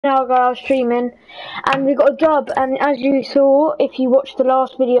hour ago I was streaming, and we got a dub. And as you saw, if you watched the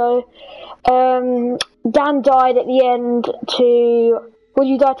last video, Dan died at the end to. What did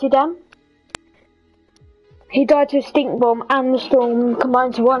you die to, Dan? He died to a stink bomb and the storm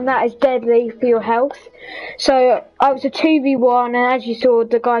combined to one. That is deadly for your health. So I was a 2v1, and as you saw,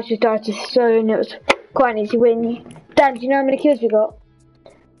 the guys just died to stone. It was quite an easy win. Dan, do you know how many kills we got?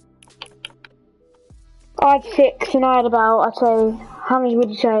 I had 6, and I had about, I'd say, how many would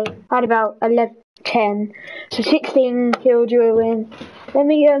you say? I had about 11, 10. So 16 kills, you a win. Let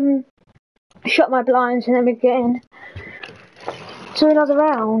me shut my blinds, and then we get in to another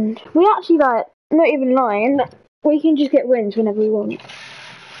round. We actually, like, not even lying, we can just get wins whenever we want.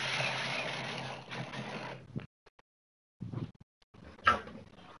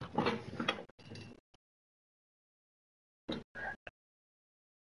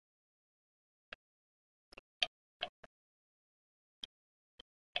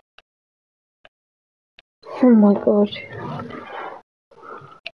 Oh my god.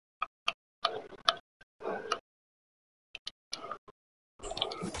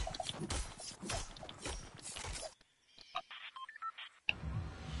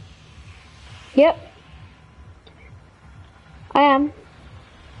 Yep. I am.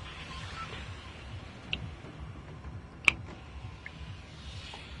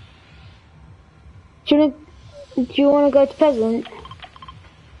 Do you wanna go to Pheasant?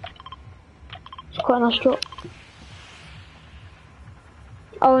 It's quite a nice drop.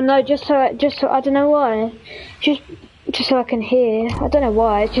 Oh no, just so I don't know why. Just so I can hear. I don't know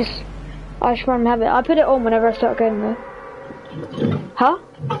why. It's just I just random have it. I put it on whenever I start going there. Huh?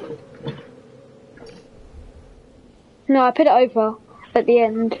 No, I put it over at the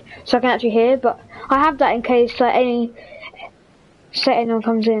end so I can actually hear, but I have that in case like anyone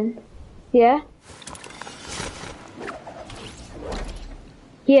comes in. Yeah?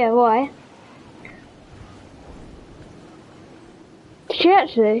 Yeah, why? Did she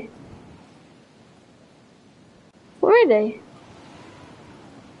actually? Really?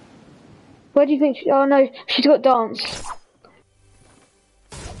 Where do you think oh no, she's got dance.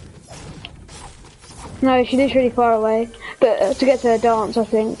 No, she lives really far away. But to get to her dance, I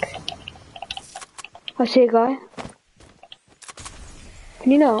think. I see a guy.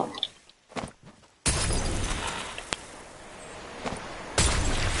 Can you not?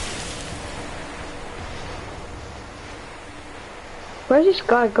 Where's this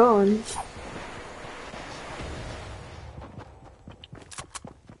guy gone?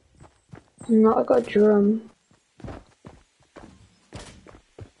 No, I got a drum.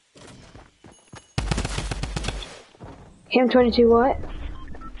 Him 22 white.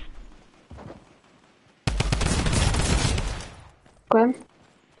 Go on.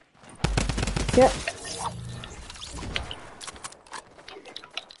 Yep.